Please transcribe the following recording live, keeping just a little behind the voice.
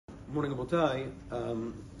Morning, Abotai.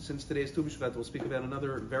 Since today is Tu B'Shvat, we'll speak about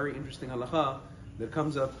another very interesting halacha that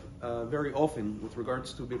comes up very often with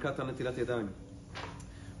regards to Birkat Netilat Yadayim.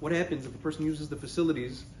 What happens if a person uses the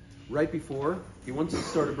facilities right before he wants to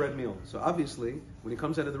start a bread meal? So obviously, when he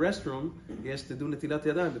comes out of the restroom, he has to do Netilat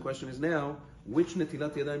Yadayim. The question is now, which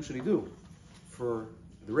Netilat Yadayim should he do? For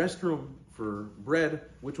the restroom, for bread,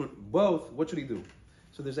 which one? Both, what should he do?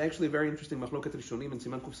 So there's actually a very interesting Machloket Rishonim in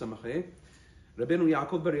Siman Kuf Samachay. Rabbeinu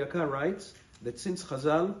Yaakov Bar Yakar writes that since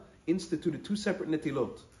Chazal instituted two separate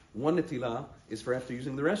netilot, one netilah is for after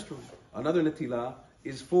using the restroom, another netilah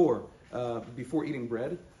is for before eating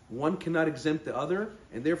bread. One cannot exempt the other,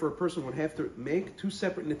 and therefore a person would have to make two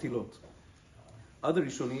separate netilot. Other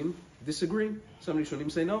Rishonim disagree. Some Rishonim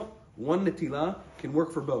say no, one netilah can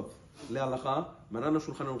work for both. Le'alacha, Maran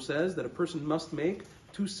HaShulchan Aruch says that a person must make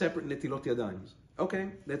two separate netilot yadayim. Okay,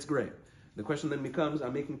 that's great. The question then becomes,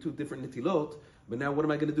 I'm making two different netilot, but now what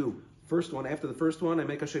am I going to do? First one, after the first one, I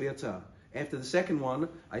make asher yatzar. After the second one,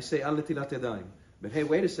 I say al netilat yadayim. But hey,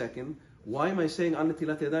 wait a second, why am I saying al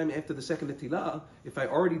netilat yadayim after the second netilah if I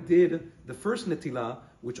already did the first netilah,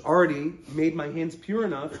 which already made my hands pure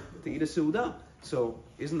enough to eat a seudah? So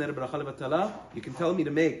isn't that a bracha levatala? You can tell me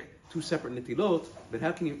to make two separate netilot, but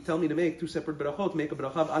how can you tell me to make two separate brachot, make a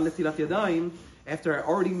bracha of al netilat yadayim after I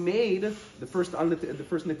already made the first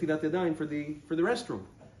netilat yadayim for the restroom?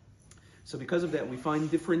 So because of that, we find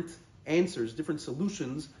different answers, different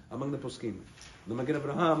solutions among the poskim. The Magen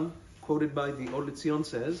Avraham, quoted by the Or L'Tzion,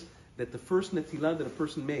 says that the first netilah that a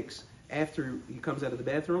person makes after he comes out of the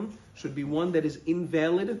bathroom should be one that is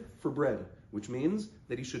invalid for bread, which means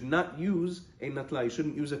that he should not use a natla, he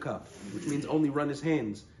shouldn't use a cup, which means only run his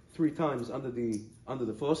hands 3 times under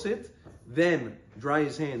the faucet, then dry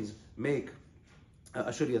his hands, make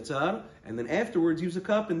asher yatzar, and then afterwards use a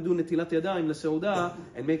cup and do netilat yadayim l'seudah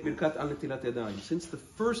and make birkat al netilat yadayim. Since the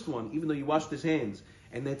first one, even though you washed his hands,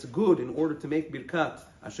 and that's good in order to make birkat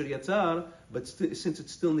asher yatzar, but since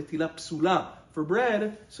it's still netilat psula for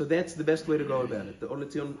bread, so that's the best way to go about it. The Or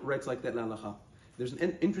L'Tzion writes like that la'alacha. There's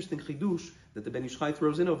an interesting chidush that the Ben Ish Chai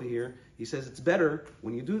throws in over here. He says it's better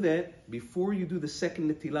when you do that, before you do the second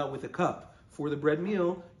netilah with a cup for the bread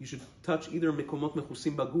meal, you should touch either mekomot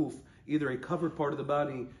mechusim baguf, either a covered part of the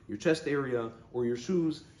body, your chest area, or your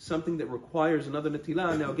shoes, something that requires another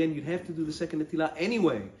netilah. Now again, you'd have to do the second netilah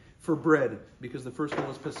anyway for bread, because the first one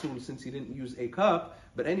was pasul since you didn't use a cup,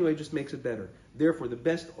 but anyway, it just makes it better. Therefore, the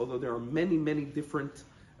best, although there are many, many different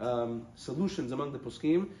solutions among the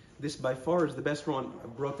poskim, this by far is the best one,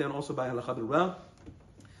 brought down also by Halacha D'Ruba,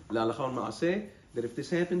 L'Halacha Ma'aseh, that if this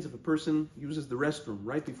happens, if a person uses the restroom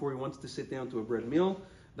right before he wants to sit down to a bread meal,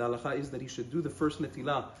 the halacha is that he should do the first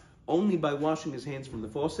netilah only by washing his hands from the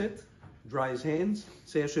faucet, dry his hands,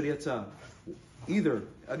 say asher yatzar. Either,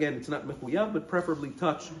 again, it's not mechuyav, but preferably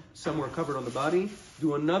touch somewhere covered on the body.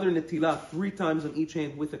 Do another netilah 3 times on each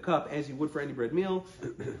hand with a cup, as you would for any bread meal.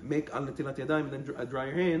 Make al netilat yadayim, and then dry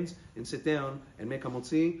your hands, and sit down and make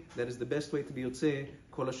hamotzi. That is the best way to be yotzei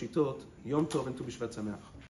kol hashitot. Yom tov and Tu B'Shvat Sameach.